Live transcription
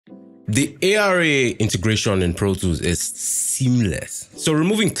The ARA integration in Pro Tools is seamless. So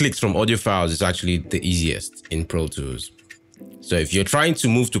removing clicks from audio files is actually the easiest in Pro Tools. So if you're trying to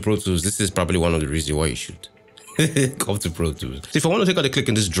move to Pro Tools, this is probably one of the reasons why you should come to Pro Tools. So if I want to take out the click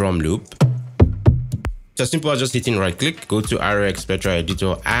in this drum loop, it's as simple as just hitting right click, go to RX Spectral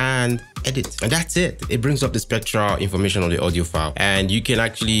editor and edit. And that's it. It brings up the spectral information on the audio file. And you can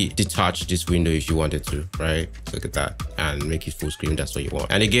actually detach this window if you wanted to, right? Look at that and make it full screen. That's what you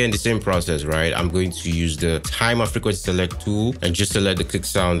want. And again, the same process, right? I'm going to use the timer frequency select tool and just select the click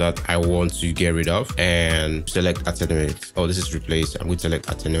sound that I want to get rid of and select attenuate. Oh, this is replace. I'm going to select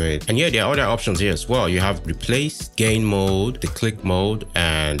attenuate. And yeah, there are other options here as well. You have replace, gain mode, the click mode,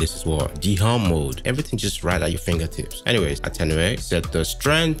 and this is what? Dehum mode. Everything just right at your fingertips. Anyways, attenuate, set the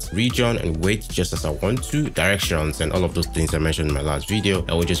strength, region, and weight just as I want to, directions, and all of those things I mentioned in my last video.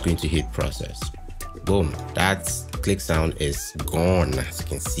 And we're just going to hit process. Boom, that click sound is gone. As you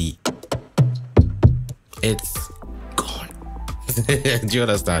can see, it's gone. Do you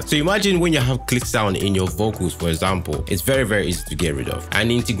understand? So imagine when you have click sound in your vocals, for example, it's very, very easy to get rid of.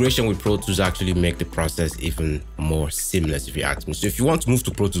 And the integration with Pro Tools actually make the process even more seamless, if you ask me. So if you want to move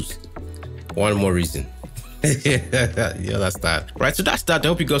to Pro Tools, one more reason. Yeah, that's that. Right, so that's that. I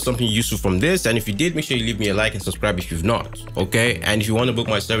hope you got something useful from this, and if you did, make sure you leave me a like and subscribe if you've not. Okay, and if you want to book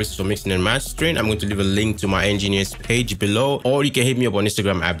my services for mixing and mastering, I'm going to leave a link to my engineers page below, or you can hit me up on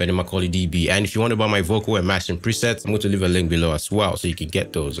Instagram at BennyMacaulayDB. And if you want to buy my vocal and mastering presets, I'm going to leave a link below as well, so you can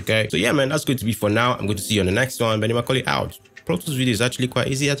get those. Okay, so yeah, man, that's good to be for now. I'm going to see you on the next one. Benny Macaulay out. Pro Tools video is actually quite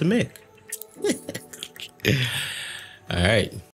easier to make. All right.